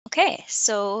Okay,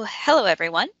 so hello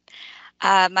everyone.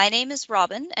 My name is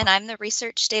Robin, and I'm the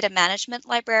Research Data Management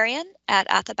Librarian at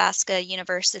Athabasca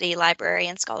University Library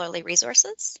and Scholarly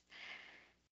Resources.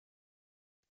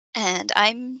 And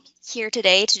I'm here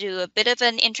today to do a bit of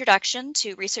an introduction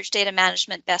to research data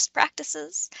management best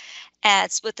practices,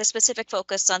 as with a specific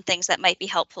focus on things that might be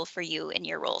helpful for you in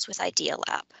your roles with Idea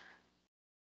Lab.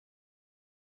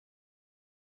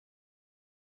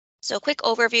 So a quick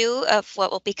overview of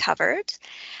what will be covered.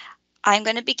 I'm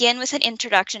going to begin with an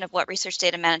introduction of what research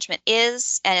data management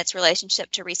is and its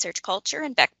relationship to research culture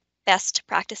and best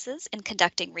practices in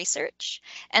conducting research.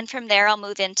 And from there, I'll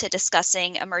move into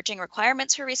discussing emerging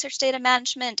requirements for research data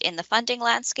management in the funding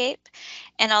landscape.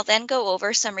 And I'll then go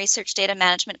over some research data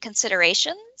management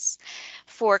considerations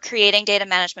for creating data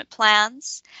management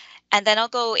plans. And then I'll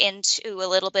go into a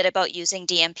little bit about using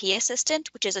DMP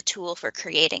Assistant, which is a tool for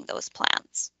creating those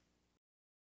plans.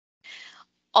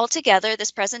 Altogether,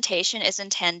 this presentation is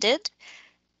intended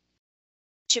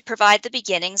to provide the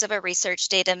beginnings of a research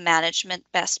data management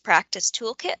best practice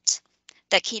toolkit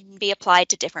that can be applied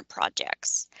to different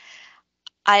projects.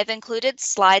 I've included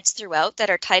slides throughout that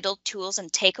are titled Tools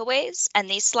and Takeaways, and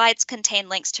these slides contain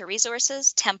links to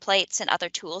resources, templates, and other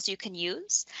tools you can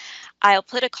use. I'll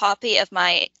put a copy of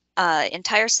my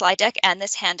entire slide deck and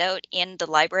this handout in the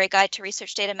library guide to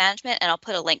research data management, and I'll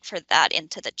put a link for that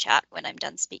into the chat when I'm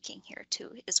done speaking here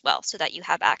too as well, so that you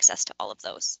have access to all of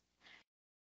those.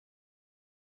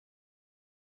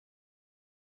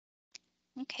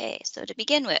 Okay, so to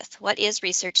begin with, what is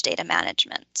research data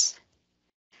management?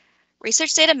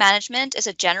 Research data management is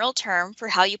a general term for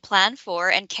how you plan for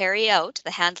and carry out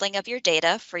the handling of your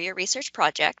data for your research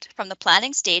project, from the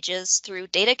planning stages through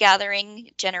data gathering,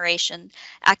 generation,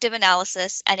 active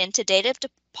analysis, and into data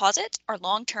deposit or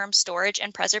long-term storage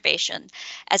and preservation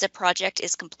as a project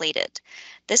is completed.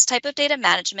 This type of data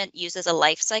management uses a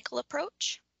life cycle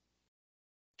approach.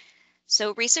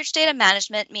 So research data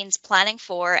management means planning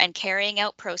for and carrying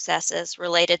out processes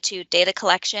related to data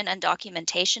collection and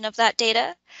documentation of that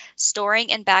data, storing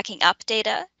and backing up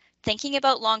data, thinking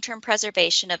about long-term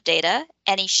preservation of data,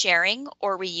 any sharing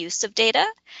or reuse of data,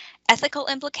 ethical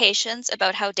implications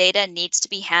about how data needs to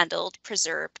be handled,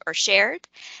 preserved, or shared,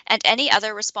 and any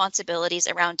other responsibilities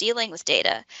around dealing with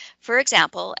data. For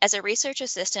example, as a research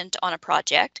assistant on a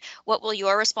project, what will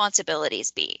your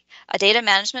responsibilities be? A data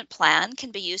management plan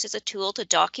can be used as a tool to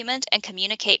document and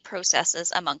communicate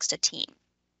processes amongst a team.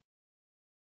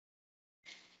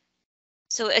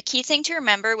 So a key thing to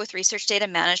remember with research data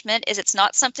management is it's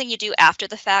not something you do after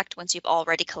the fact once you've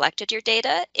already collected your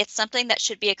data. It's something that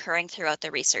should be occurring throughout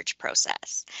the research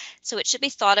process. So it should be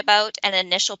thought about, and an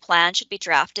initial plan should be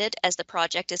drafted as the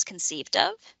project is conceived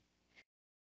of.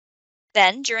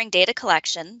 Then during data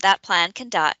collection, that plan can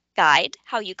guide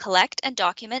how you collect and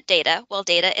document data while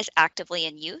data is actively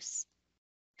in use.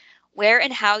 Where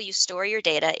and how you store your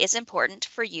data is important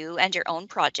for you and your own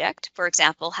project, for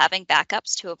example, having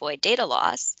backups to avoid data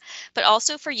loss, but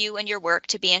also for you and your work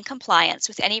to be in compliance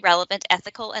with any relevant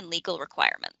ethical and legal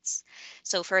requirements.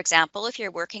 So for example, if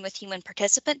you're working with human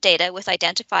participant data with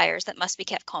identifiers that must be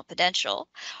kept confidential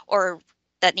or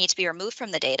that need to be removed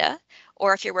from the data,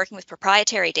 or if you're working with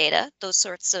proprietary data, those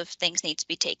sorts of things need to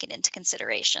be taken into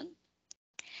consideration.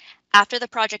 After the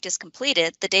project is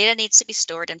completed, the data needs to be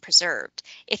stored and preserved.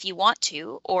 If you want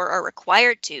to or are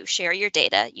required to share your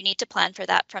data, you need to plan for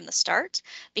that from the start,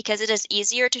 because it is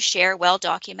easier to share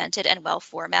well-documented and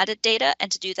well-formatted data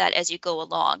and to do that as you go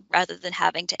along rather than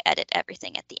having to edit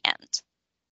everything at the end.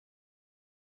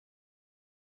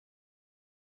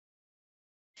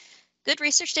 Good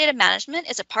research data management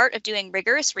is a part of doing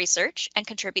rigorous research and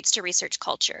contributes to research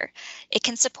culture. It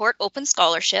can support open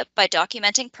scholarship by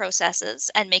documenting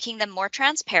processes and making them more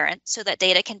transparent so that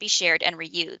data can be shared and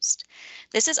reused.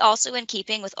 This is also in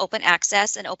keeping with open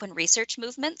access and open research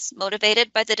movements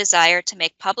motivated by the desire to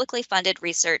make publicly funded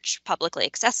research publicly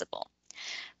accessible.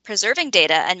 Preserving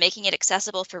data and making it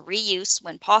accessible for reuse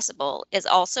when possible is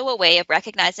also a way of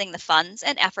recognizing the funds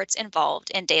and efforts involved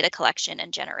in data collection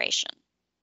and generation.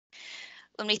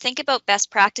 When we think about best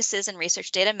practices in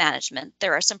research data management,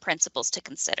 there are some principles to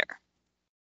consider.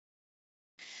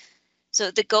 So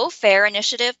the Go FAIR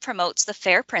initiative promotes the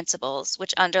FAIR principles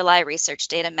which underlie research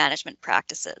data management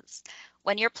practices.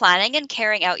 When you're planning and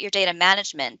carrying out your data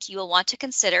management, you will want to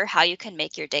consider how you can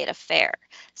make your data fair.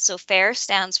 So FAIR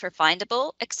stands for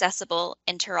findable, accessible,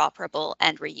 interoperable,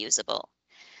 and reusable.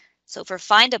 So for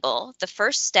findable, the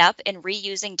first step in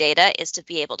reusing data is to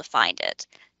be able to find it.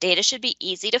 Data should be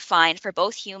easy to find for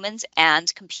both humans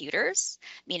and computers,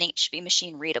 meaning it should be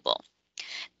machine readable.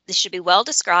 This should be well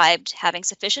described, having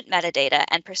sufficient metadata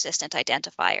and persistent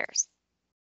identifiers.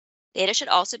 Data should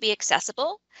also be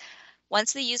accessible.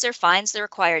 Once the user finds the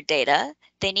required data,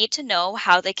 they need to know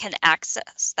how they can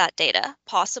access that data,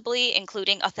 possibly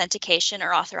including authentication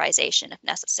or authorization if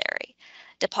necessary.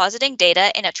 Depositing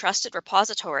data in a trusted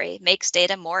repository makes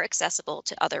data more accessible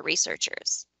to other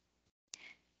researchers.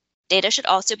 Data should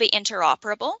also be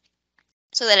interoperable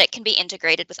so that it can be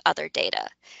integrated with other data.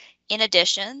 In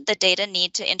addition, the data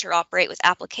need to interoperate with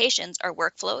applications or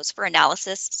workflows for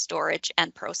analysis, storage,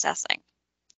 and processing.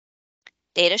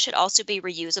 Data should also be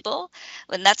reusable,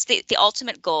 and that's the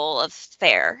ultimate goal of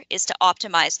FAIR, is to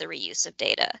optimize the reuse of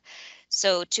data.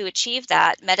 So to achieve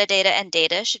that, metadata and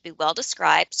data should be well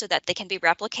described so that they can be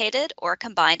replicated or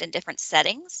combined in different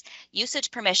settings.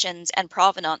 Usage permissions and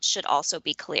provenance should also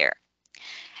be clear.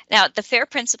 Now, the FAIR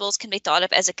principles can be thought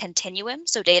of as a continuum,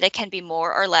 so data can be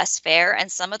more or less fair,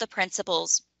 and some of the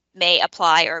principles may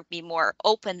apply or be more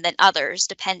open than others,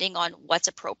 depending on what's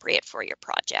appropriate for your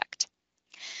project.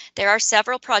 There are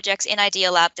several projects in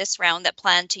Idea Lab this round that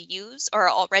plan to use or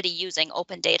are already using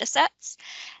open data sets,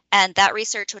 and that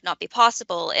research would not be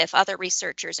possible if other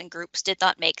researchers and groups did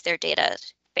not make their data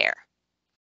fair.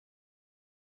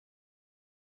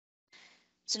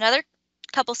 So another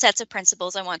couple sets of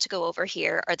principles I want to go over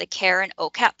here are the CARE and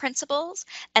OCAP principles,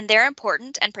 and they're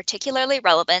important and particularly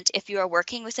relevant if you are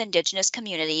working with Indigenous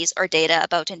communities or data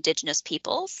about Indigenous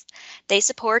peoples. They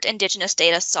support Indigenous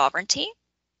data sovereignty.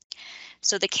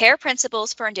 So the CARE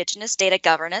principles for Indigenous data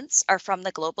governance are from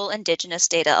the Global Indigenous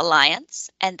Data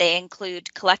Alliance, and they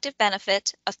include collective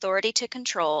benefit, authority to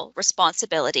control,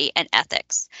 responsibility, and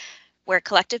ethics, where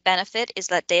collective benefit is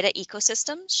that data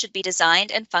ecosystems should be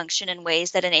designed and function in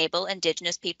ways that enable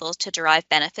Indigenous peoples to derive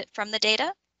benefit from the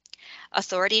data.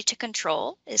 Authority to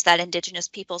control is that Indigenous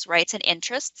peoples' rights and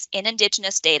interests in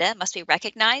Indigenous data must be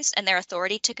recognized and their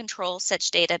authority to control such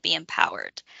data be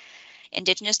empowered.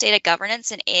 Indigenous data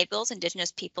governance enables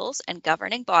Indigenous peoples and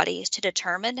governing bodies to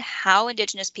determine how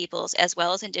Indigenous peoples, as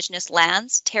well as Indigenous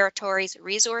lands, territories,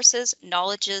 resources,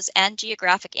 knowledges, and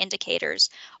geographic indicators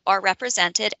are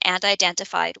represented and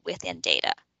identified within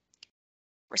data.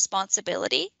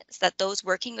 Responsibility is that those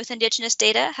working with Indigenous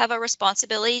data have a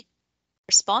responsibility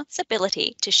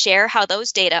to share how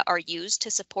those data are used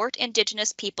to support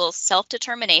Indigenous peoples'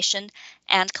 self-determination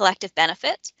and collective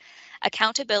benefit.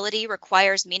 Accountability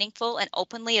requires meaningful and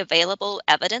openly available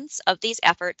evidence of these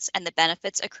efforts and the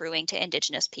benefits accruing to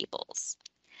Indigenous peoples.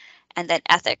 And then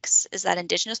ethics is that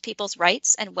Indigenous peoples'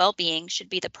 rights and well-being should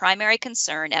be the primary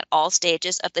concern at all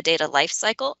stages of the data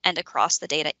lifecycle and across the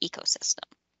data ecosystem.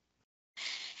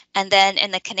 And then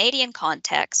in the Canadian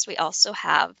context, we also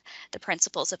have the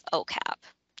principles of OCAP,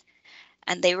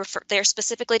 and they're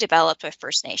specifically developed by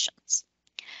First Nations.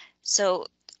 So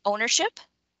ownership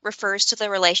refers to the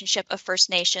relationship of First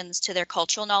Nations to their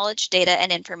cultural knowledge, data,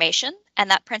 and information,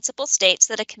 and that principle states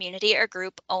that a community or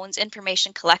group owns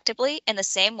information collectively in the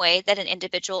same way that an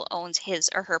individual owns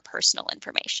his or her personal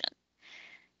information.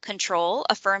 Control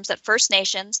affirms that First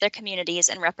Nations, their communities,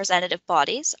 and representative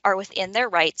bodies are within their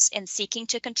rights in seeking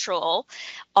to control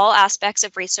all aspects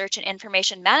of research and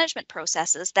information management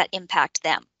processes that impact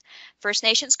them. First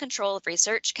Nations control of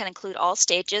research can include all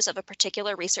stages of a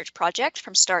particular research project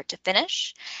from start to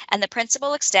finish, and the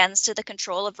principle extends to the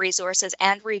control of resources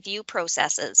and review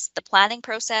processes, the planning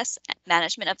process,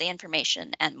 management of the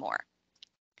information, and more.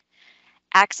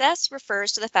 Access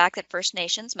refers to the fact that First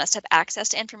Nations must have access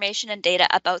to information and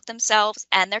data about themselves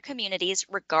and their communities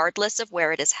regardless of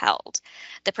where it is held.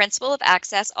 The principle of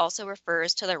access also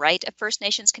refers to the right of First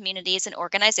Nations communities and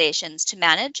organizations to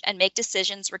manage and make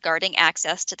decisions regarding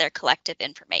access to their collective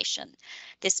information.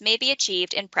 This may be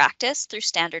achieved in practice through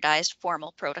standardized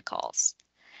formal protocols.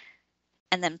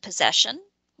 And then possession.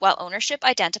 While ownership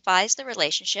identifies the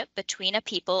relationship between a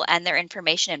people and their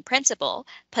information in principle,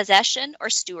 possession or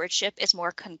stewardship is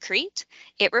more concrete.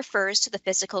 It refers to the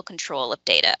physical control of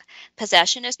data.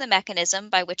 Possession is the mechanism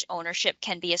by which ownership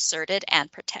can be asserted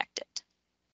and protected.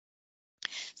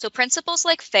 So principles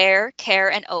like FAIR,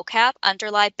 CARE, and OCAP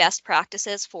underlie best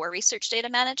practices for research data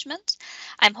management.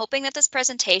 I'm hoping that this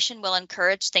presentation will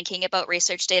encourage thinking about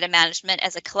research data management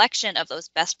as a collection of those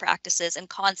best practices and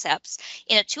concepts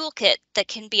in a toolkit that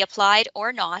can be applied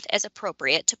or not as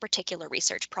appropriate to particular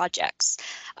research projects.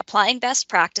 Applying best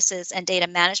practices and data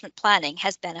management planning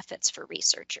has benefits for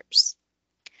researchers.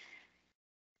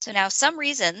 So now some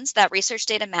reasons that research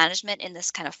data management in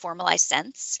this kind of formalized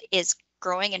sense is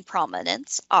growing in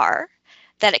prominence are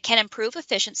that it can improve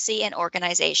efficiency and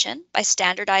organization by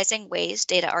standardizing ways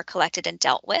data are collected and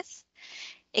dealt with.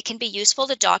 It can be useful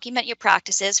to document your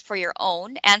practices for your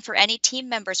own and for any team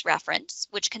members' reference,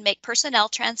 which can make personnel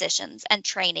transitions and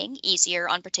training easier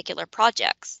on particular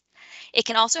projects. It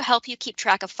can also help you keep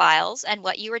track of files and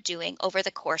what you are doing over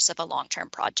the course of a long-term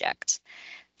project.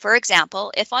 For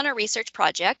example, if on a research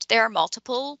project there are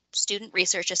multiple student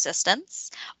research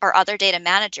assistants or other data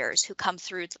managers who come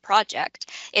through the project,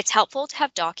 it's helpful to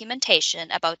have documentation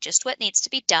about just what needs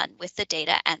to be done with the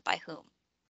data and by whom.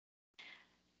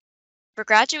 For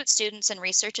graduate students and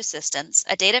research assistants,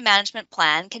 a data management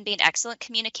plan can be an excellent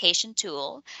communication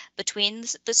tool between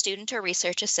the student or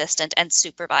research assistant and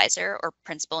supervisor or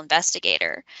principal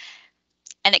investigator.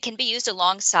 And it can be used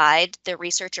alongside the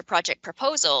research or project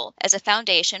proposal as a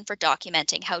foundation for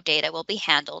documenting how data will be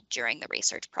handled during the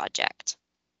research project.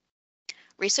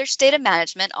 Research data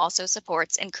management also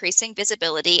supports increasing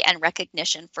visibility and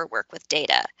recognition for work with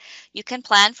data. You can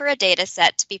plan for a data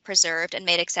set to be preserved and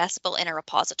made accessible in a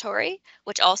repository,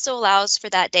 which also allows for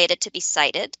that data to be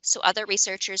cited so other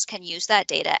researchers can use that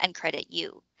data and credit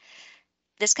you.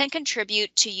 This can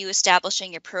contribute to you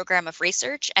establishing your program of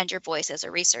research and your voice as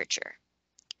a researcher.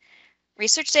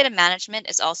 Research data management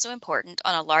is also important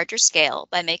on a larger scale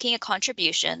by making a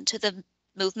contribution to the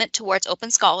movement towards open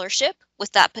scholarship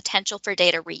with that potential for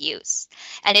data reuse,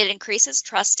 and it increases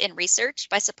trust in research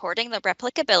by supporting the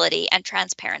replicability and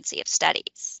transparency of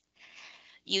studies.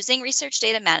 Using research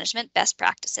data management best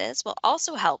practices will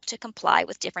also help to comply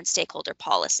with different stakeholder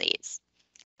policies.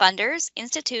 Funders,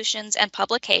 institutions, and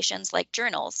publications like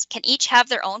journals can each have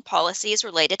their own policies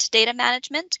related to data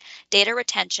management, data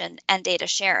retention, and data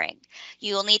sharing.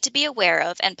 You will need to be aware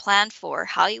of and plan for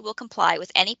how you will comply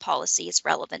with any policies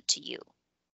relevant to you.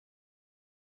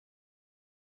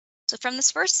 So from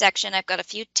this first section, I've got a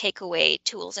few takeaway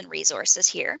tools and resources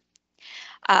here.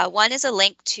 One is a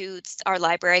link to our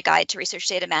library guide to research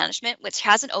data management, which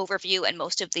has an overview and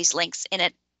most of these links in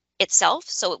it itself.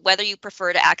 So whether you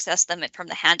prefer to access them from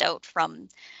the handout from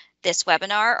this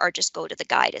webinar or just go to the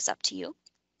guide is up to you.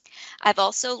 I've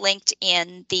also linked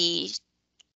in the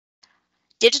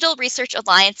Digital Research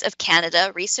Alliance of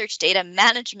Canada Research Data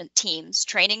Management Teams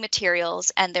training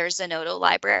materials and their Zenodo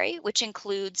library, which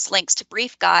includes links to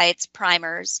brief guides,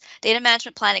 primers, data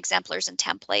management plan exemplars and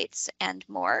templates, and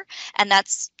more. And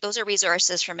those are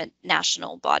resources from a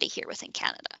national body here within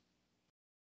Canada.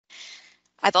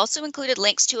 I've also included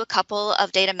links to a couple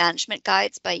of data management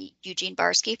guides by Eugene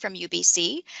Barsky from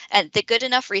UBC, and the Good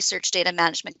Enough Research Data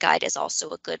Management Guide is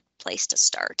also a good place to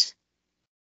start.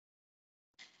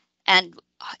 And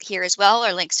here as well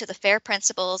are links to the FAIR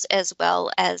principles as well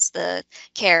as the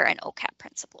CARE and OCAP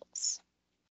principles.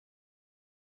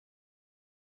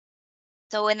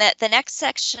 So in the next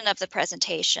section of the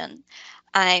presentation,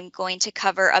 I'm going to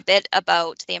cover a bit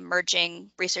about the emerging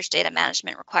research data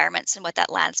management requirements and what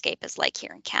that landscape is like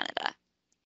here in Canada.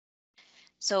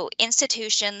 So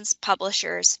institutions,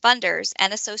 publishers, funders,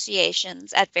 and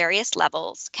associations at various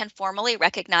levels can formally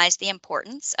recognize the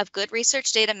importance of good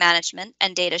research data management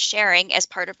and data sharing as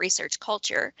part of research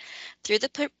culture through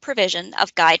the provision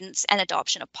of guidance and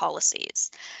adoption of policies.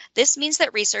 This means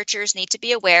that researchers need to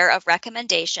be aware of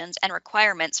recommendations and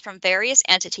requirements from various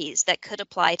entities that could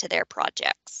apply to their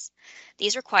projects.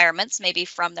 These requirements may be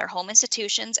from their home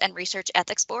institutions and research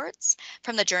ethics boards,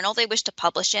 from the journal they wish to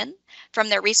publish in, from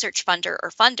their research funder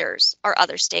or funders, or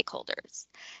other stakeholders.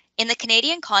 In the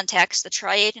Canadian context, the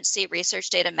Tri-Agency Research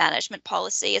Data Management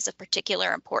Policy is of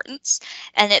particular importance,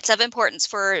 and it's of importance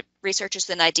for researchers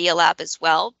in Idea Lab as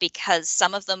well, because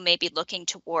some of them may be looking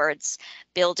towards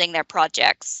building their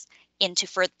projects into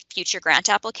future grant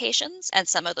applications, and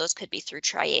some of those could be through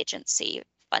tri-agency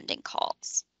funding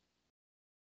calls.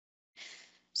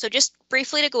 So just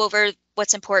briefly to go over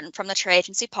what's important from the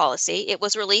tri-agency policy, it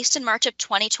was released in March of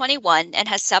 2021 and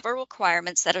has several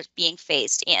requirements that are being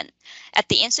phased in. At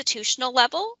the institutional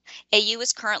level, AU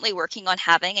is currently working on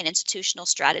having an institutional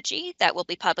strategy that will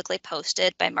be publicly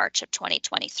posted by March of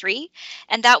 2023,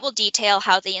 and that will detail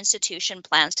how the institution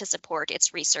plans to support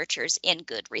its researchers in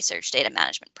good research data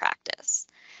management practice.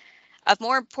 Of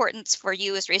more importance for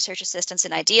you as research assistants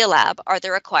in Idea Lab are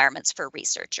the requirements for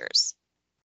researchers.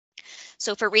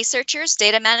 So for researchers,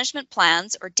 data management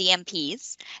plans, or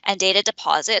DMPs, and data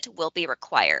deposit will be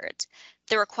required.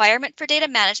 The requirement for data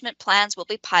management plans will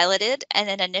be piloted, and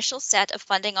an initial set of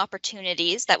funding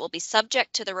opportunities that will be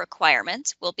subject to the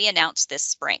requirement will be announced this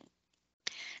spring.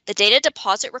 The data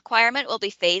deposit requirement will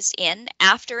be phased in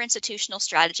after institutional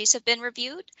strategies have been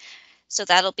reviewed, so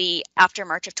that'll be after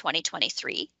March of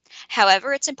 2023.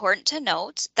 However, it's important to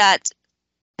note that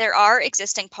there are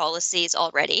existing policies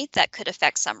already that could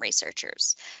affect some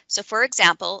researchers. So for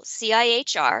example,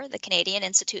 CIHR, the Canadian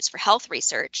Institutes for Health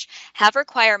Research, have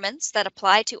requirements that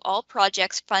apply to all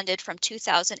projects funded from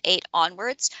 2008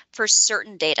 onwards for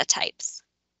certain data types.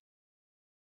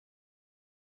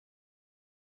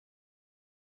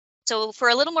 So for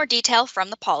a little more detail from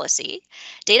the policy,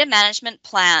 data management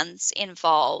plans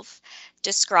involve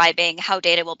describing how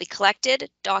data will be collected,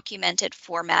 documented,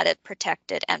 formatted,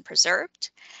 protected, and preserved,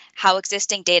 how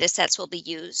existing data sets will be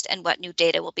used and what new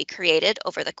data will be created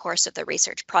over the course of the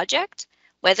research project,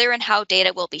 whether and how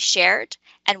data will be shared,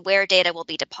 and where data will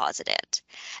be deposited.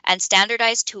 And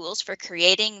standardized tools for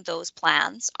creating those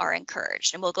plans are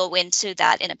encouraged, and we'll go into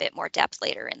that in a bit more depth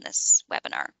later in this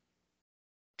webinar.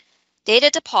 Data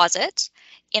deposit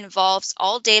involves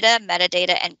all data,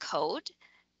 metadata, and code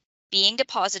being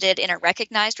deposited in a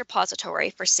recognized repository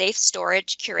for safe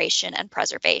storage, curation, and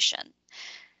preservation.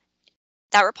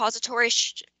 That repository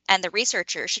and the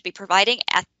researcher should be providing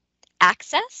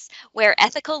access where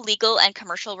ethical, legal, and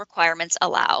commercial requirements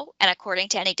allow, and according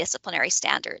to any disciplinary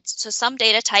standards. So some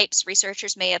data types,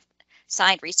 researchers may have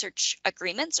signed research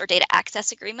agreements or data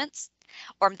access agreements,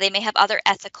 or they may have other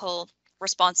ethical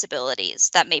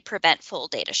responsibilities that may prevent full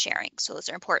data sharing. So those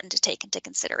are important to take into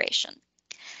consideration.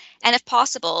 And if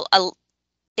possible,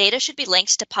 data should be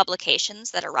linked to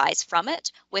publications that arise from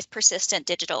it with persistent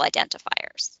digital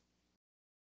identifiers.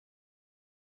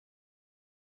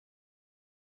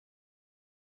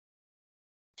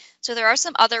 So there are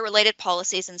some other related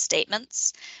policies and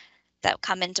statements that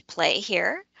come into play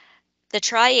here. The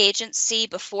tri-agency,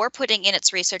 before putting in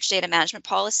its research data management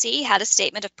policy, had a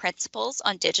statement of principles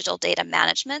on digital data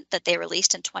management that they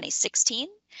released in 2016.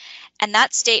 And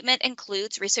that statement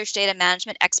includes research data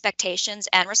management expectations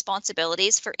and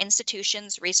responsibilities for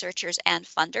institutions, researchers, and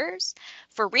funders.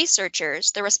 For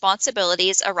researchers, the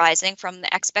responsibilities arising from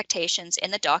the expectations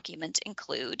in the document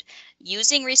include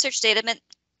using research data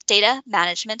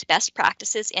management best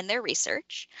practices in their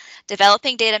research,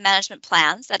 developing data management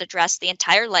plans that address the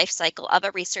entire life cycle of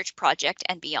a research project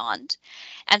and beyond,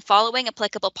 and following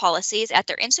applicable policies at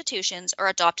their institutions or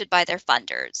adopted by their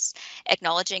funders,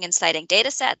 acknowledging and citing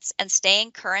data sets, and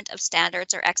staying current of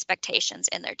standards or expectations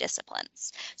in their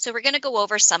disciplines. So we're going to go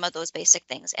over some of those basic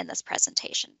things in this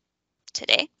presentation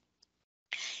today.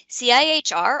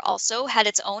 CIHR also had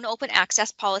its own open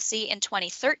access policy in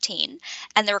 2013,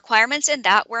 and the requirements in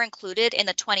that were included in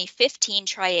the 2015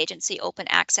 Tri-Agency Open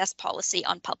Access Policy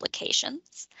on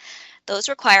Publications. Those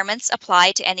requirements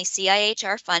apply to any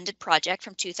CIHR-funded project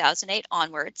from 2008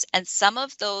 onwards, and some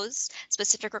of those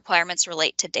specific requirements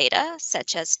relate to data,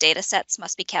 such as data sets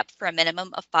must be kept for a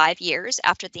minimum of 5 years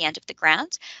after the end of the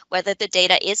grant, whether the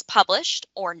data is published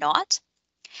or not.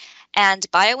 And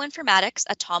bioinformatics,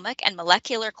 atomic, and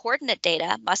molecular coordinate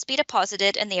data must be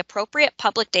deposited in the appropriate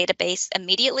public database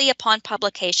immediately upon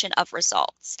publication of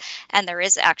results. And there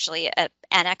is actually an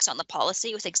annex on the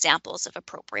policy with examples of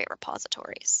appropriate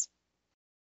repositories.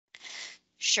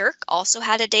 SSHRC also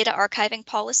had a data archiving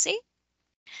policy.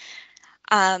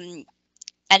 And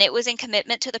it was in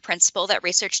commitment to the principle that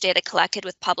research data collected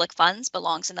with public funds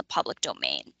belongs in the public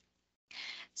domain.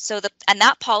 And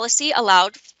that policy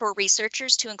allowed for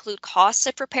researchers to include costs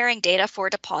of preparing data for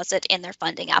deposit in their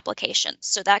funding applications.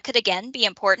 So that could again be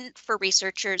important for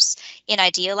researchers in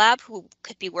Idea Lab who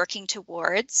could be working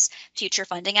towards future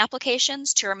funding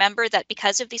applications to remember that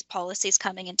because of these policies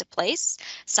coming into place,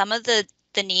 some of the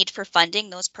need for funding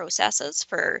those processes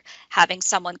for having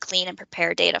someone clean and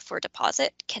prepare data for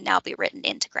deposit can now be written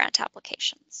into grant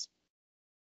applications.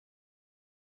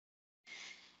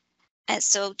 And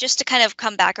so just to kind of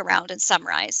come back around and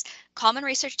summarize, common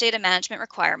research data management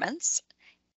requirements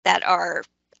that are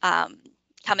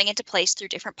coming into place through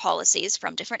different policies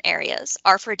from different areas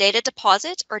are for data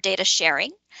deposit or data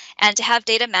sharing, and to have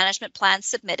data management plans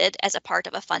submitted as a part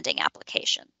of a funding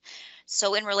application.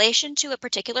 So in relation to a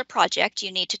particular project,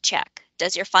 you need to check,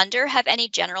 does your funder have any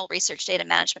general research data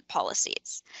management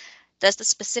policies? Does the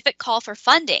specific call for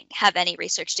funding have any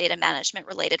research data management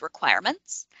related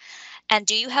requirements? And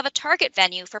do you have a target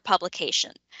venue for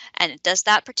publication? And does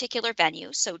that particular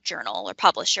venue, so journal or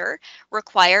publisher,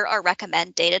 require or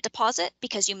recommend data deposit?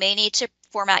 Because you may need to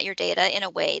format your data in a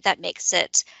way that makes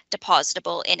it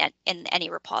depositable in any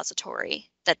repository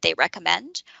that they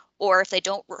recommend. Or if they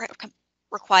don't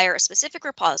require a specific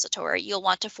repository, you'll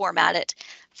want to format it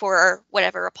for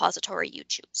whatever repository you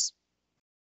choose.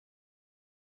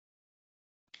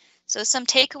 So some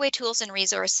takeaway tools and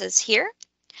resources here.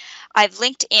 I've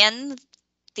linked in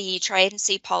the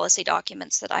Tri-Agency policy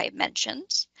documents that I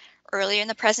mentioned earlier in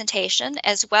the presentation,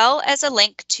 as well as a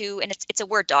link to, and it's a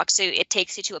Word doc, so it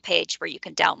takes you to a page where you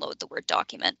can download the Word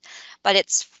document, but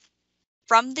it's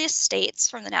from the States,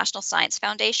 from the National Science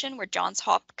Foundation, where Johns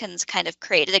Hopkins kind of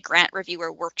created a grant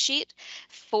reviewer worksheet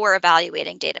for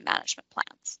evaluating data management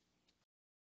plans.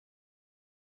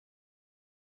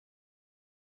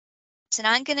 So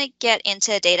now I'm going to get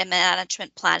into data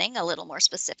management planning a little more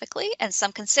specifically and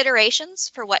some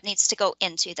considerations for what needs to go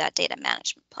into that data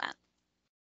management plan.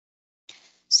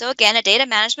 So again, a data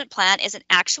management plan is an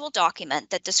actual document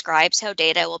that describes how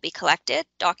data will be collected,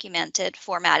 documented,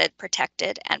 formatted,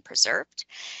 protected, and preserved.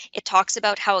 It talks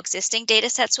about how existing data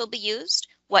sets will be used,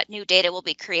 what new data will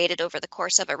be created over the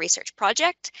course of a research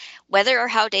project, whether or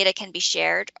how data can be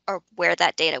shared, or where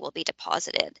that data will be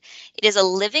deposited. It is a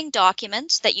living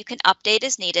document that you can update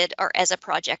as needed or as a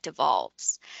project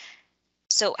evolves.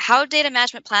 So how data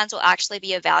management plans will actually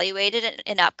be evaluated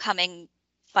in upcoming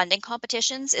funding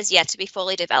competitions is yet to be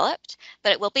fully developed,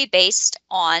 but it will be based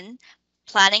on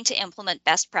planning to implement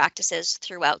best practices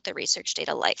throughout the research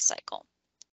data lifecycle.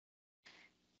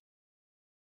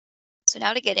 So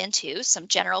now to get into some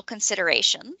general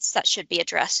considerations that should be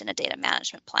addressed in a data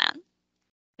management plan. I'm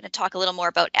going to talk a little more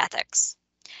about ethics.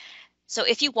 So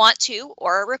if you want to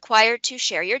or are required to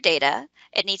share your data,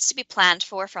 it needs to be planned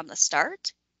for from the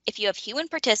start. If you have human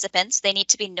participants, they need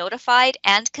to be notified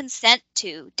and consent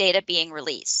to data being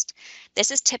released. This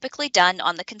is typically done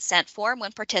on the consent form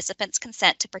when participants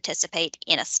consent to participate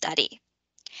in a study.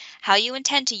 How you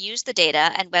intend to use the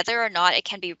data and whether or not it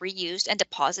can be reused and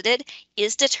deposited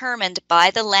is determined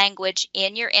by the language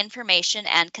in your information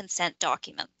and consent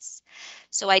documents.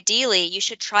 So ideally, you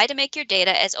should try to make your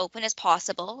data as open as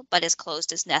possible, but as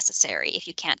closed as necessary if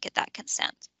you can't get that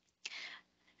consent.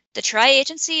 The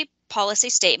Tri-Agency Policy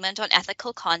Statement on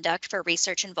Ethical Conduct for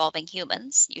Research Involving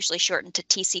Humans, usually shortened to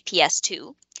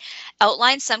TCPS2,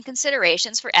 outlines some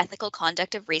considerations for ethical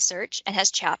conduct of research and has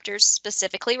chapters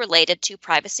specifically related to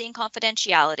privacy and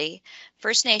confidentiality,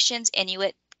 First Nations,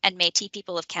 Inuit, and Métis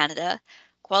people of Canada,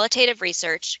 qualitative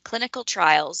research, clinical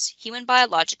trials, human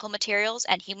biological materials,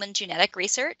 and human genetic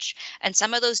research. And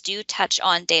some of those do touch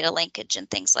on data linkage and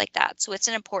things like that. So it's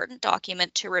an important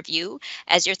document to review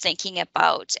as you're thinking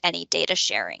about any data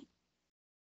sharing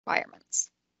requirements.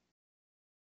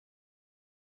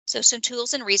 So some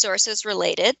tools and resources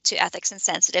related to ethics and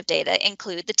sensitive data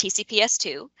include the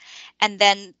TCPS2, and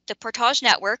then the Portage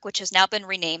Network, which has now been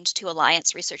renamed to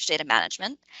Alliance Research Data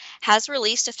Management, has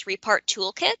released a 3-part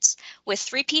toolkit with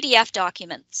 3 PDF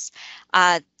documents.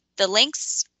 The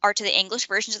links are to the English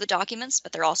versions of the documents,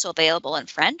 but they're also available in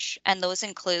French, and those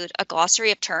include a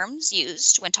glossary of terms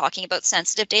used when talking about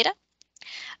sensitive data,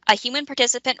 a human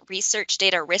participant research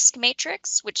data risk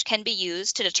matrix, which can be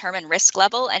used to determine risk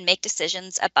level and make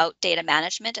decisions about data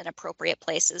management and appropriate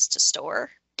places to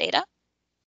store data.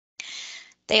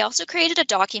 They also created a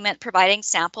document providing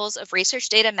samples of research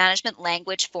data management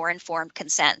language for informed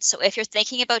consent. So if you're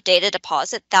thinking about data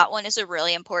deposit, that one is a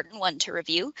really important one to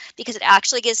review because it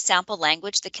actually gives sample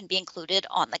language that can be included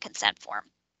on the consent form.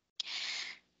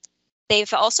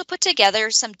 They've also put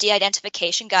together some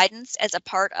de-identification guidance as a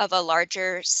part of a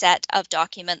larger set of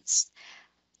documents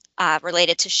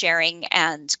related to sharing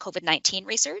and COVID-19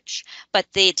 research, but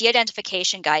the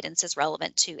de-identification guidance is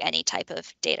relevant to any type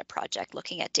of data project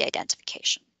looking at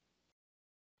de-identification.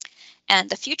 And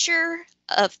the Future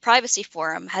of Privacy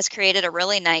Forum has created a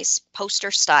really nice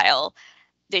poster style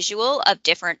visual of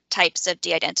different types of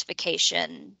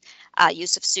de-identification,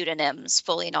 use of pseudonyms,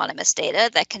 fully anonymous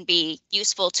data that can be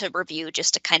useful to review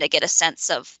just to kind of get a sense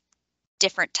of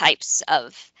different types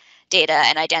of data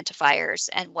and identifiers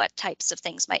and what types of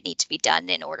things might need to be done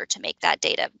in order to make that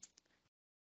data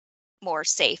more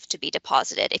safe to be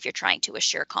deposited if you're trying to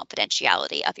assure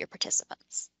confidentiality of your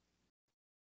participants.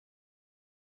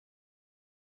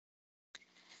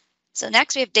 So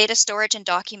next we have data storage and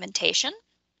documentation.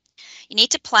 You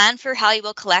need to plan for how you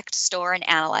will collect, store, and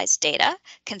analyze data,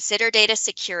 consider data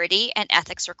security and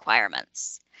ethics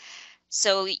requirements.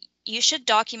 So you should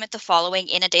document the following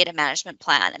in a data management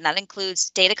plan, and that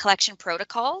includes data collection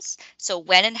protocols. So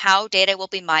when and how data will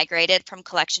be migrated from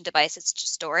collection devices to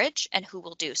storage and who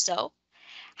will do so,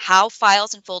 how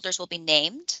files and folders will be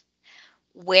named,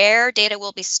 where data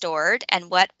will be stored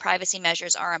and what privacy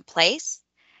measures are in place,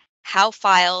 how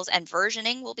files and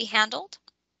versioning will be handled.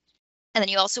 And then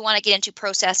you also want to get into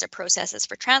process or processes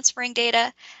for transferring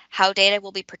data, how data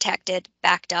will be protected,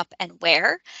 backed up, and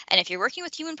where. And if you're working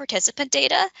with human participant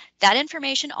data, that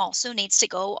information also needs to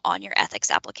go on your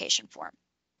ethics application form.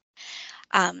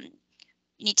 You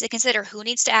need to consider who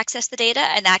needs to access the data,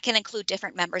 and that can include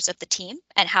different members of the team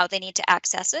and how they need to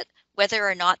access it, whether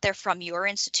or not they're from your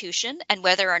institution, and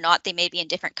whether or not they may be in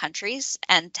different countries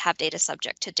and have data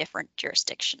subject to different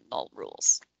jurisdictional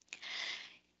rules.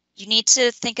 You need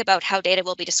to think about how data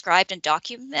will be described and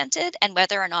documented and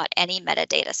whether or not any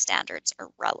metadata standards are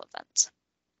relevant.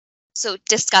 So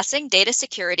discussing data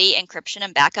security, encryption,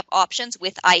 and backup options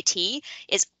with IT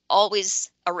is always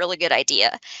a really good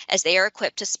idea, as they are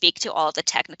equipped to speak to all of the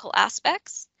technical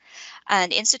aspects.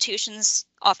 And institutions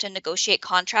often negotiate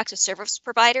contracts with service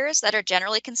providers that are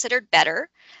generally considered better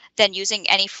than using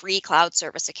any free cloud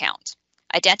service account.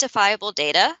 Identifiable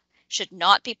data should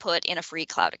not be put in a free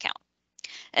cloud account.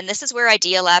 And this is where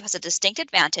Idea Lab has a distinct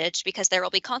advantage because there will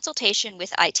be consultation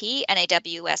with IT and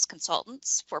AWS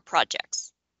consultants for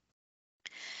projects.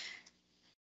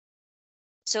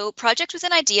 So projects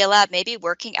within Idea Lab may be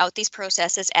working out these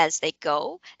processes as they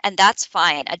go, and that's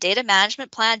fine. A data management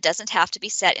plan doesn't have to be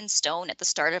set in stone at the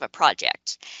start of a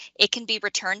project. It can be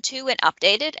returned to and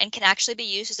updated and can actually be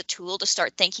used as a tool to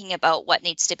start thinking about what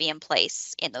needs to be in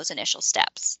place in those initial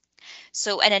steps.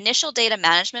 So an initial data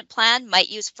management plan might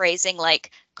use phrasing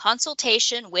like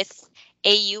consultation with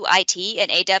AUIT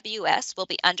and AWS will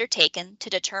be undertaken to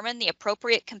determine the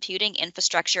appropriate computing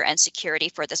infrastructure and security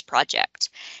for this project.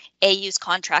 AU's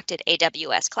contracted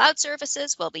AWS cloud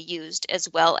services will be used, as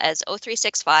well as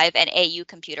O365 and AU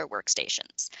computer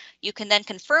workstations. You can then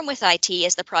confirm with IT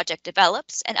as the project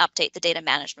develops and update the data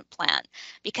management plan,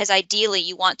 because ideally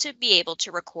you want to be able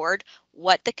to record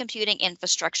what the computing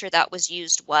infrastructure that was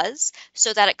used was,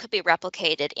 so that it could be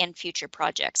replicated in future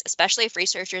projects, especially if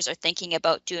researchers are thinking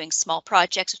about doing small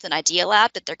projects with an Idea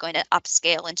Lab that they're going to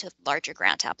upscale into larger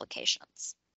grant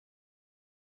applications.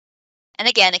 And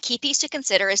again, a key piece to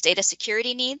consider is data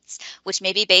security needs, which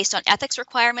may be based on ethics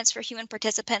requirements for human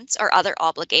participants or other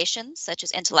obligations, such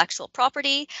as intellectual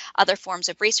property, other forms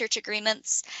of research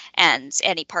agreements, and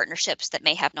any partnerships that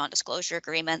may have non-disclosure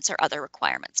agreements or other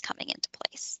requirements coming into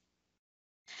place.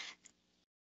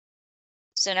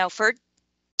 So now for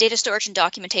data storage and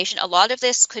documentation, a lot of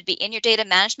this could be in your data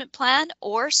management plan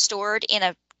or stored in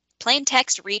a plain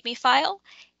text README file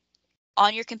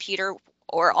on your computer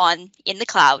or in the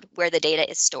cloud where the data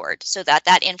is stored, so that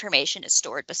that information is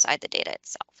stored beside the data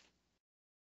itself.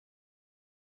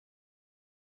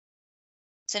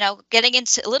 So now getting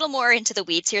into a little more into the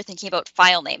weeds here, thinking about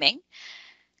file naming,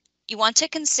 you want to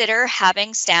consider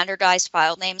having standardized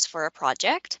file names for a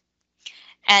project.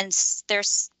 And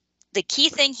the key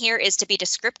thing here is to be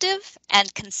descriptive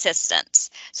and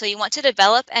consistent. So you want to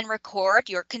develop and record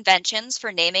your conventions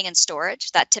for naming and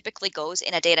storage. That typically goes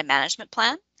in a data management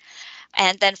plan.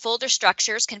 And then folder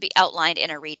structures can be outlined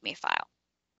in a README file.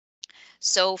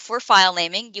 So for file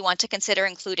naming, you want to consider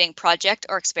including project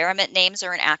or experiment names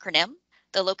or an acronym,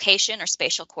 the location or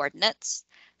spatial coordinates,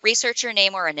 researcher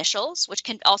name or initials, which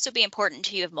can also be important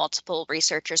if you have multiple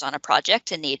researchers on a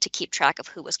project and need to keep track of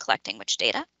who was collecting which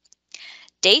data,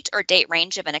 date or date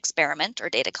range of an experiment or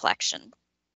data collection,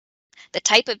 the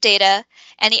type of data,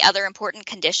 any other important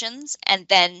conditions, and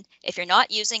then if you're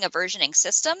not using a versioning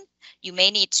system, you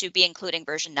may need to be including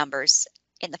version numbers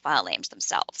in the file names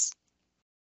themselves.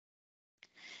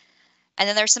 And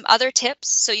then there's some other tips.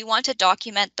 So you want to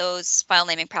document those file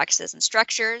naming practices and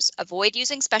structures, avoid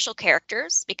using special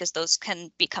characters because those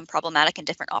can become problematic in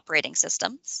different operating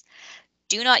systems.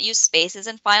 Do not use spaces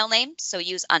in file names, so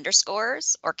use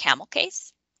underscores or camel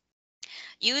case.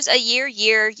 Use a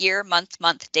year,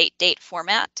 month, date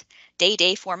format,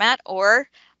 day format, or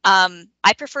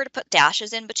I prefer to put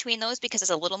dashes in between those because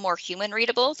it's a little more human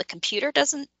readable. The computer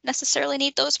doesn't necessarily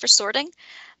need those for sorting,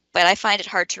 but I find it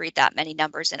hard to read that many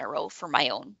numbers in a row for my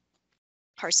own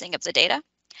parsing of the data.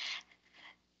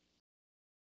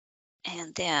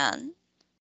 And then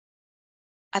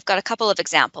I've got a couple of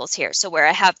examples here. So where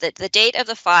I have the date of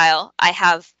the file, I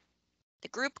have the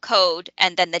group code,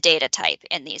 and then the data type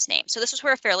in these names. So this was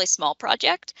for a fairly small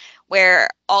project where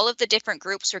all of the different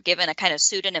groups were given a kind of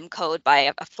pseudonym code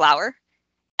by a flower.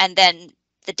 And then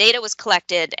the data was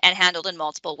collected and handled in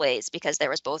multiple ways because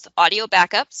there was both audio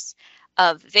backups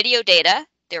of video data.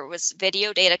 There was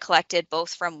video data collected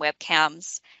both from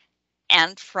webcams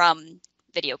and from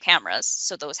video cameras.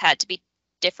 So those had to be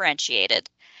differentiated.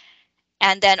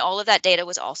 And then all of that data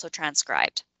was also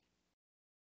transcribed.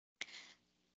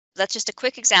 That's just a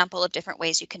quick example of different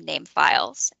ways you can name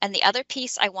files. And the other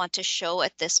piece I want to show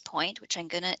at this point, which I'm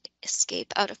going to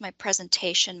escape out of my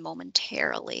presentation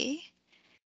momentarily,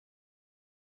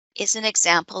 is an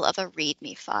example of a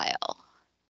README file.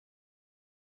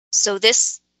 So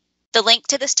the link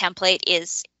to this template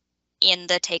is in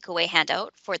the takeaway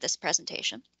handout for this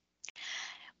presentation.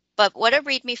 But what a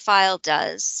README file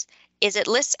does is it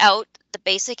lists out the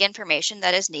basic information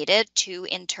that is needed to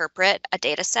interpret a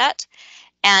data set.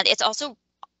 And it's also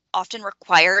often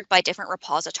required by different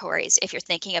repositories if you're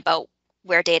thinking about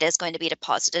where data is going to be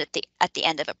deposited at the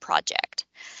end of a project.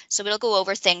 So it'll go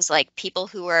over things like people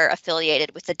who are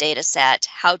affiliated with the data set,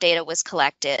 how data was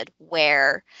collected,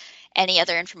 where, any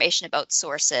other information about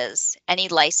sources, any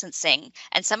licensing,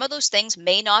 and some of those things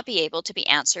may not be able to be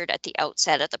answered at the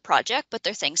outset of the project, but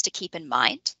they're things to keep in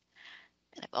mind.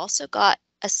 And I've also got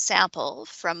a sample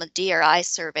from a DRI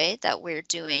survey that we're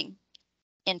doing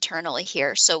internally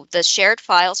here. So the shared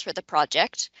files for the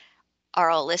project are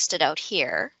all listed out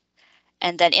here.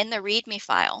 And then in the README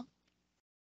file,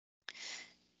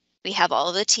 we have all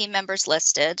of the team members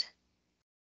listed.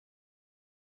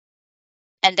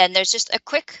 And then there's just a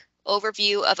quick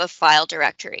overview of a file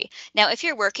directory. Now, if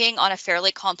you're working on a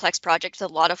fairly complex project with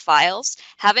a lot of files,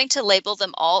 having to label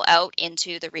them all out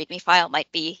into the README file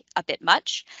might be a bit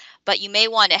much, but you may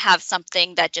want to have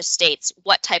something that just states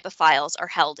what type of files are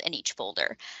held in each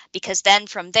folder, because then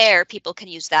from there, people can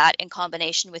use that in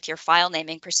combination with your file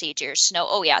naming procedures to know,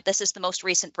 oh yeah, this is the most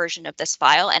recent version of this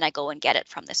file, and I go and get it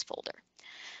from this folder.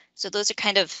 So those are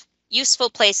kind of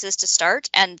useful places to start,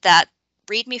 and that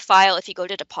README file, if you go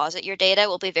to deposit your data,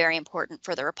 will be very important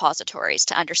for the repositories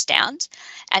to understand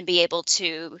and be able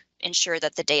to ensure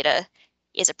that the data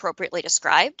is appropriately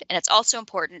described. And it's also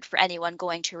important for anyone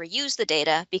going to reuse the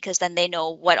data because then they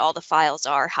know what all the files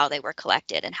are, how they were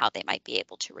collected, and how they might be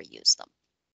able to reuse them.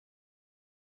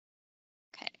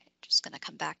 Okay, just going to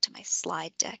come back to my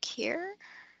slide deck here.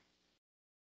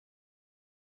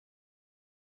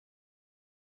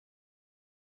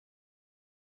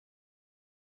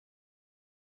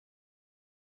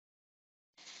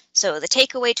 So the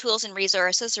takeaway tools and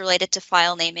resources related to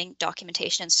file naming,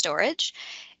 documentation, and storage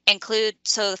include,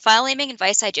 so the file naming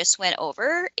advice I just went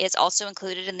over is also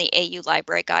included in the AU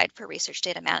Library Guide for Research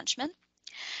Data Management.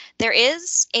 There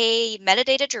is a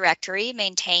metadata directory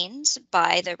maintained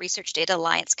by the Research Data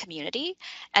Alliance community,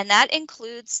 and that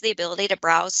includes the ability to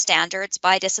browse standards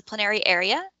by disciplinary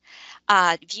area,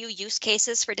 view use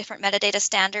cases for different metadata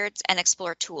standards, and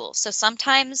explore tools. So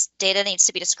sometimes data needs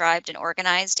to be described and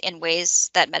organized in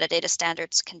ways that metadata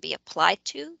standards can be applied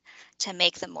to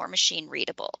make them more machine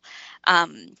readable.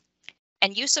 And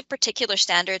use of particular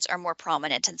standards are more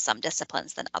prominent in some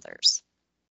disciplines than others.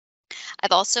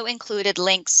 I've also included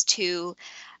links to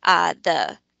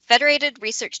the Federated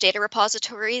Research Data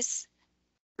Repositories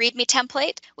README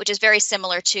template, which is very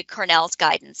similar to Cornell's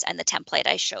guidance and the template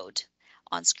I showed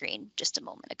on screen just a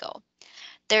moment ago.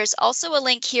 There's also a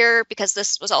link here, because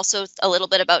this was also a little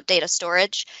bit about data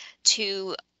storage,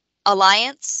 to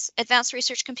Alliance Advanced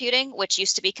Research Computing, which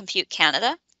used to be Compute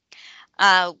Canada,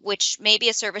 which may be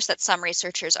a service that some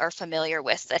researchers are familiar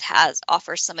with that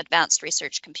offers some advanced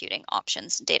research computing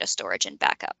options, data storage and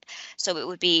backup. So it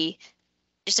would be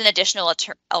just an additional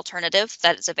alternative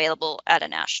that is available at a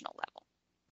national level.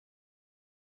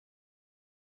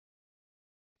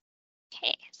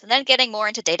 Okay, so then getting more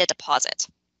into data deposit.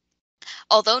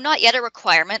 Although not yet a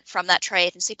requirement from that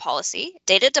tri-agency policy,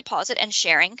 data deposit and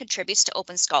sharing contributes to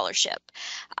open scholarship.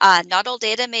 Not all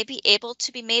data may be able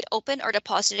to be made open or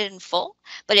deposited in full,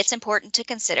 but it's important to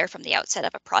consider from the outset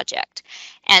of a project.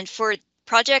 And for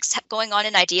projects going on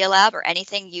in Idea Lab or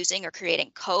anything using or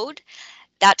creating code,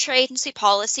 that tri-agency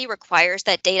policy requires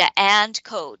that data and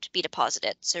code be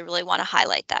deposited. So I really want to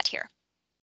highlight that here.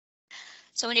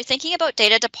 So when you're thinking about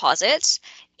data deposit,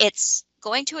 it's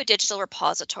going to a digital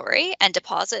repository, and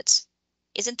deposit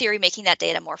is in theory making that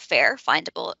data more fair,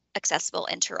 findable, accessible,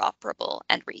 interoperable,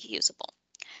 and reusable.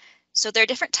 So there are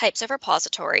different types of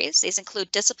repositories. These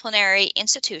include disciplinary,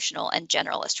 institutional, and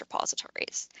generalist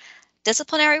repositories.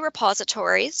 Disciplinary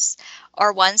repositories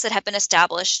are ones that have been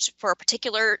established for a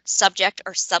particular subject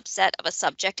or subset of a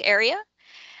subject area.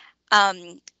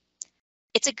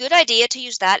 It's a good idea to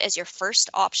use that as your first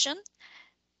option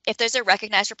if there's a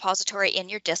recognized repository in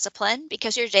your discipline,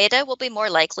 because your data will be more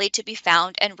likely to be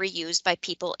found and reused by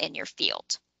people in your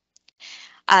field.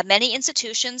 Many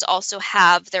institutions also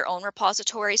have their own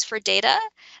repositories for data,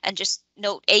 and just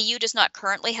note AU does not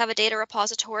currently have a data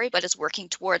repository, but is working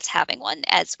towards having one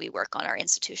as we work on our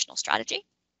institutional strategy.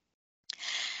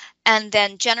 And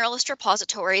then generalist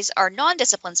repositories are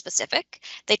non-discipline specific.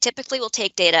 They typically will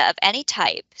take data of any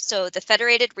type. So the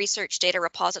Federated Research Data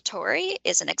Repository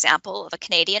is an example of a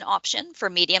Canadian option for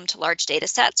medium to large data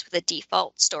sets with a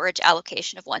default storage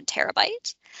allocation of 1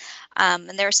 terabyte. And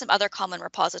there are some other common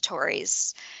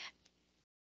repositories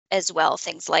as well,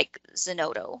 things like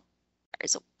Zenodo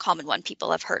is a common one people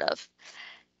have heard of.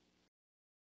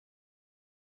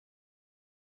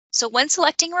 So when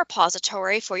selecting a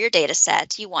repository for your data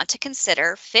set, you want to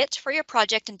consider fit for your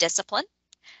project and discipline,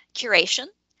 curation.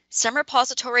 Some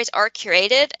repositories are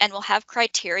curated and will have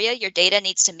criteria your data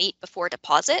needs to meet before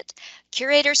deposit.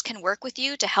 Curators can work with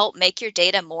you to help make your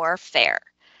data more fair.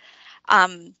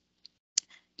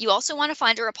 You also want to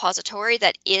find a repository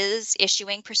that is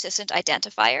issuing persistent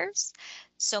identifiers.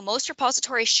 So most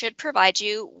repositories should provide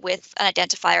you with an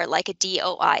identifier like a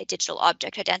DOI, Digital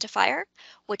Object Identifier,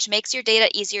 which makes your data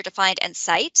easier to find and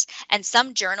cite. And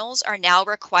some journals are now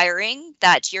requiring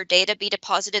that your data be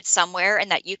deposited somewhere and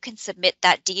that you can submit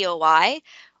that DOI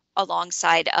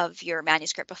alongside of your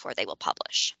manuscript before they will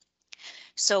publish.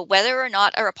 So whether or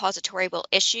not a repository will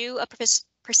issue a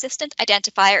persistent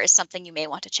identifier is something you may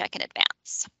want to check in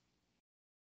advance.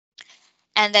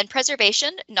 And then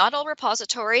preservation, not all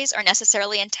repositories are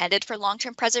necessarily intended for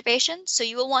long-term preservation, so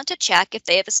you will want to check if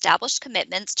they have established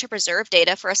commitments to preserve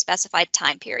data for a specified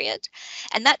time period.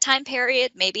 And that time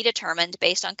period may be determined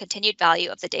based on continued value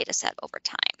of the data set over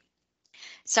time.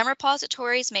 Some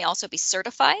repositories may also be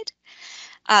certified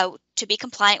to be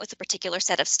compliant with a particular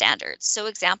set of standards. So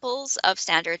examples of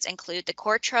standards include the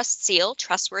Core Trust Seal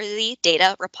Trustworthy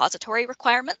Data Repository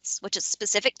Requirements, which is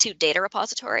specific to data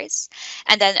repositories,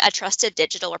 and then a Trusted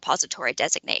Digital Repository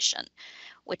designation,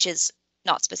 which is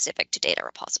not specific to data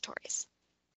repositories.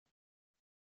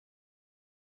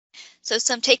 So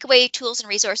some takeaway tools and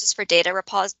resources for data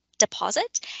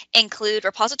deposit include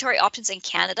Repository Options in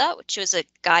Canada, which was a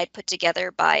guide put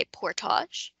together by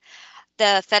Portage,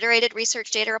 the Federated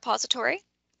Research Data Repository,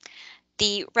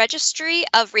 the Registry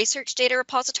of Research Data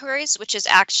Repositories, which is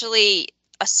actually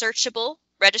a searchable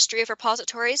registry of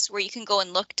repositories where you can go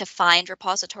and look to find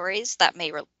repositories that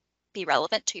may be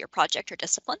relevant to your project or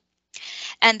discipline,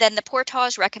 and then the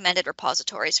Portage recommended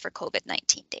repositories for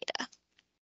COVID-19 data.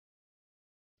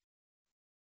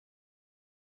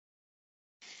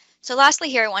 So lastly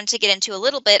here, I wanted to get into a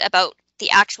little bit about the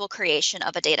actual creation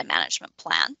of a data management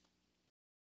plan.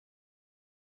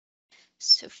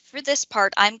 So for this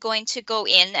part, I'm going to go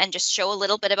in and just show a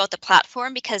little bit about the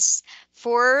platform, because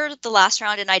for the last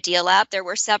round in Idea Lab, there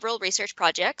were several research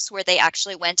projects where they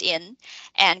actually went in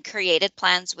and created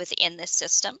plans within this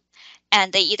system.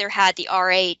 And they either had the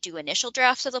RA do initial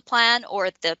drafts of the plan, or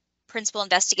the principal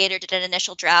investigator did an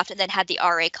initial draft and then had the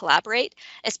RA collaborate,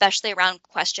 especially around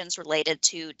questions related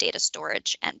to data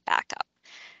storage and backup.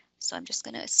 So I'm just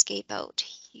going to escape out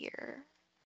here.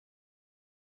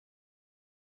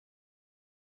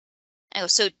 Oh,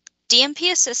 so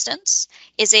DMP Assistance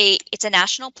is it's a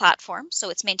national platform, so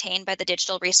it's maintained by the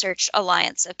Digital Research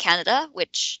Alliance of Canada,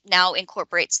 which now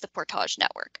incorporates the Portage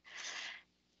network.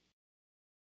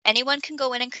 Anyone can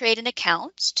go in and create an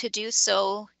account. To do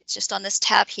so, it's just on this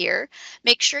tab here.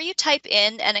 Make sure you type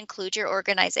in and include your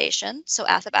organization, so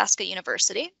Athabasca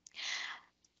University,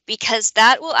 because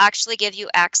that will actually give you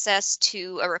access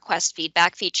to a request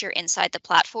feedback feature inside the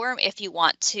platform if you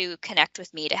want to connect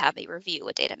with me to have me review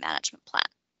a data management plan.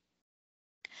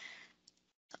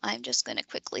 I'm just going to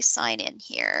quickly sign in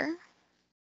here.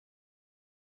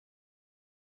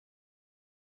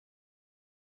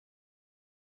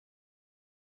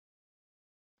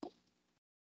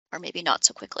 Or maybe not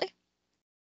so quickly.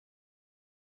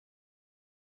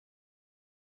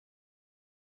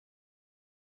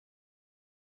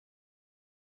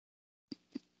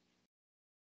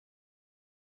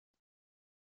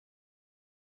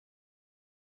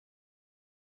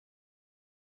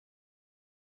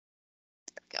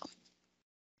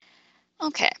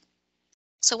 Okay,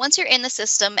 so once you're in the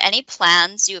system, any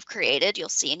plans you have created, you'll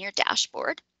see in your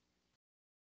dashboard.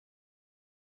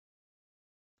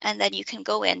 And then you can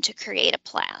go in to create a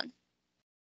plan.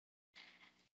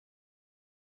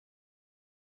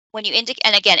 When you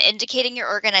and again, indicating your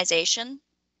organization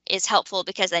is helpful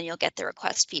because then you'll get the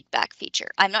request feedback feature.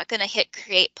 I'm not going to hit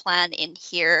create plan in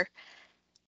here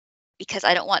because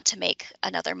I don't want to make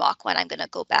another mock one. I'm going to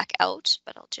go back out,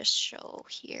 but I'll just show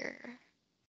here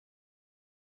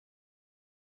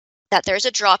that there's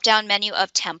a drop-down menu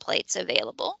of templates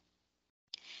available.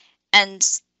 And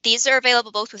these are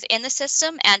available both within the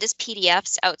system and as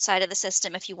PDFs outside of the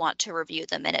system if you want to review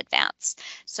them in advance.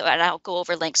 So and I'll go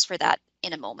over links for that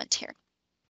in a moment here.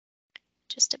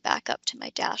 Just to back up to my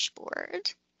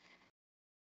dashboard,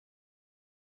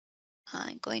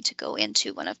 I'm going to go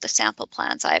into one of the sample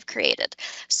plans I've created.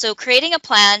 So creating a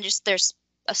plan, there's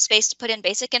a space to put in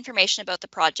basic information about the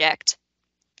project,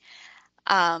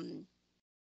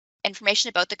 information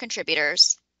about the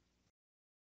contributors,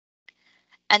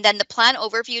 and then the plan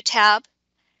overview tab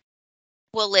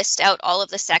will list out all of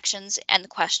the sections and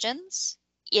questions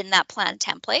in that plan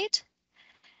template.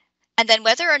 And then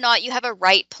whether or not you have a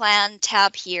Write Plan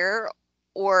tab here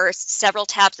or several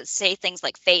tabs that say things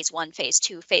like phase 1, phase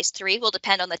 2, phase 3 will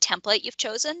depend on the template you've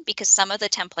chosen, because some of the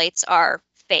templates are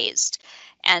phased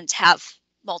and have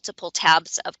multiple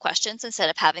tabs of questions instead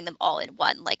of having them all in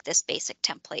one like this basic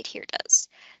template here does.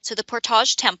 So the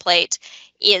Portage template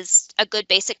is a good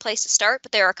basic place to start,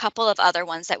 but there are a couple of other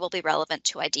ones that will be relevant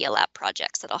to Idea Lab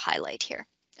projects that I'll highlight here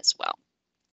as well.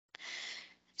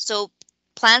 So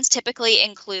plans typically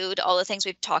include all the things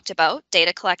we've talked about: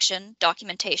 data collection,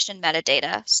 documentation,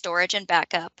 metadata, storage and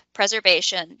backup,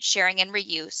 preservation, sharing and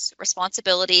reuse,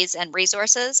 responsibilities and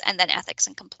resources, and then ethics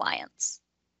and compliance.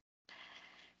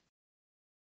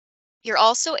 You're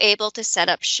also able to set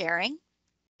up sharing.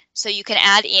 So you can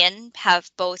add in, have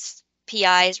both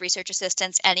PIs, research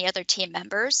assistants, any other team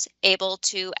members able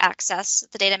to access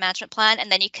the data management plan,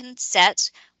 and then you can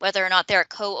set whether or not they're a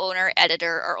co-owner,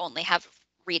 editor, or only have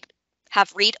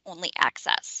read-only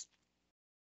access.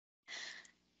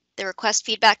 The request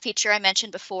feedback feature I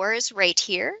mentioned before is right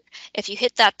here. If you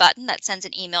hit that button, that sends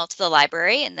an email to the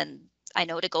library, and then I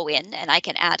know to go in and I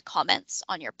can add comments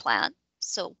on your plan.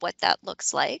 So what that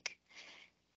looks like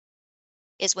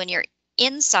is when you're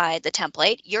inside the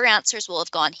template, your answers will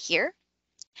have gone here.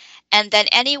 And then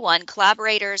anyone,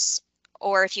 collaborators,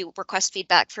 or if you request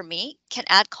feedback from me, can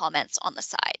add comments on the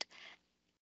side.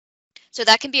 So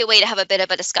that can be a way to have a bit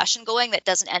of a discussion going that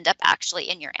doesn't end up actually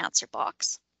in your answer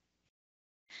box.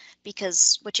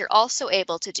 Because what you're also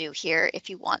able to do here, if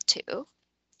you want to,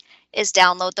 is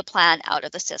download the plan out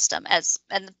of the system.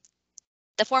 And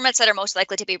the formats that are most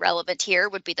likely to be relevant here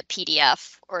would be the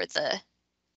PDF or the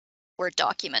Word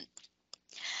document.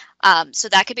 So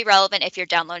that could be relevant if you're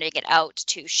downloading it out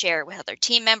to share with other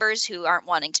team members who aren't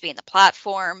wanting to be in the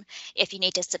platform. If you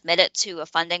need to submit it to a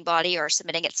funding body or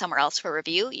submitting it somewhere else for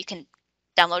review, you can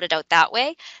download it out that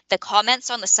way. The comments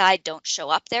on the side don't show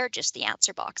up there, just the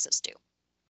answer boxes do.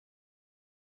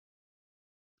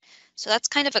 So that's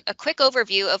kind of a quick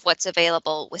overview of what's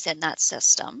available within that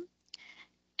system.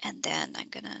 And then I'm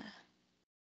gonna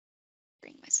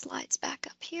bring my slides back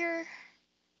up here.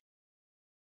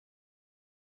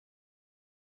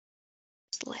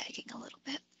 It's lagging a little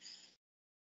bit.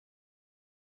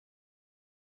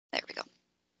 There we go.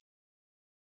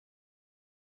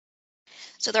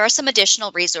 So there are some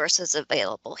additional resources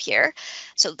available here.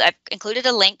 So I've included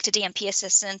a link to DMP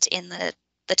Assistant in the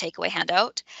takeaway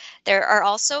handout. There are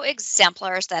also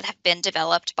exemplars that have been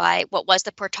developed by what was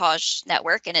the Portage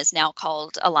Network and is now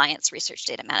called Alliance Research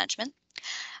Data Management.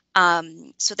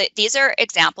 So these are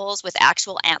examples with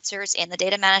actual answers in the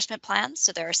data management plans.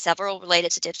 So there are several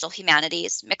related to digital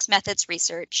humanities, mixed methods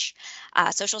research,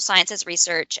 social sciences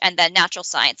research, and then natural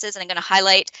sciences. And I'm going to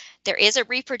highlight there is a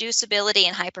reproducibility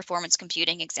and high performance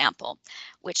computing example,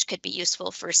 which could be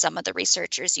useful for some of the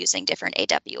researchers using different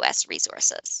AWS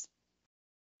resources.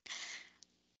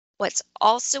 What's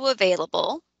also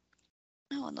available,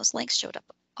 oh, and those links showed up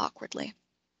awkwardly.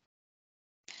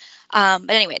 But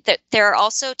anyway, there are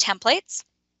also templates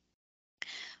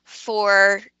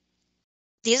for,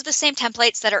 these are the same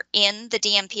templates that are in the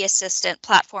DMP Assistant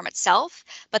platform itself,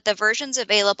 but the versions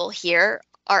available here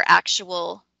are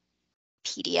actual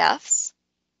PDFs.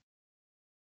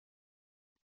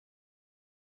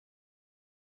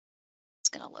 It's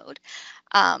going to load.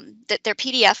 They're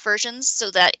PDF versions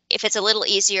so that if it's a little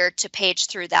easier to page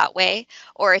through that way,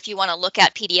 or if you want to look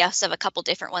at PDFs of a couple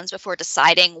different ones before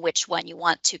deciding which one you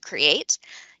want to create,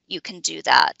 you can do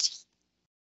that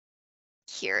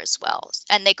here as well.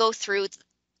 And they go through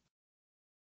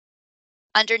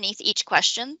underneath each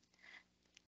question.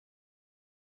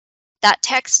 That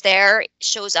text there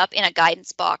shows up in a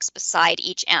guidance box beside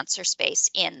each answer space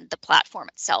in the platform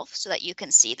itself so that you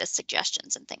can see the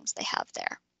suggestions and things they have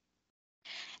there.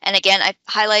 And again, I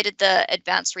highlighted the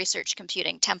advanced research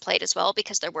computing template as well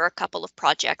because there were a couple of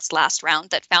projects last round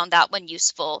that found that one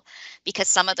useful because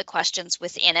some of the questions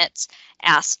within it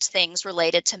asked things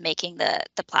related to making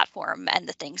the platform and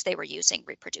the things they were using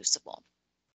reproducible.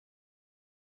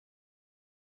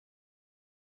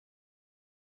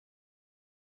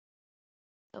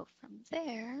 So from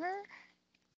there,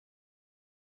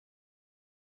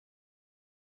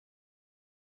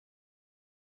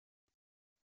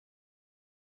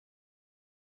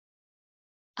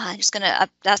 I'm just gonna,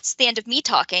 that's the end of me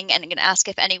talking, and I'm gonna ask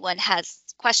if anyone has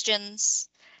questions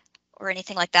or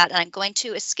anything like that. And I'm going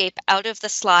to escape out of the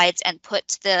slides and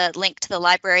put the link to the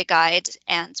library guide,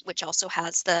 and which also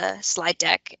has the slide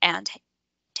deck and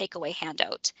takeaway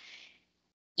handout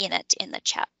in it in the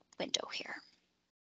chat window here.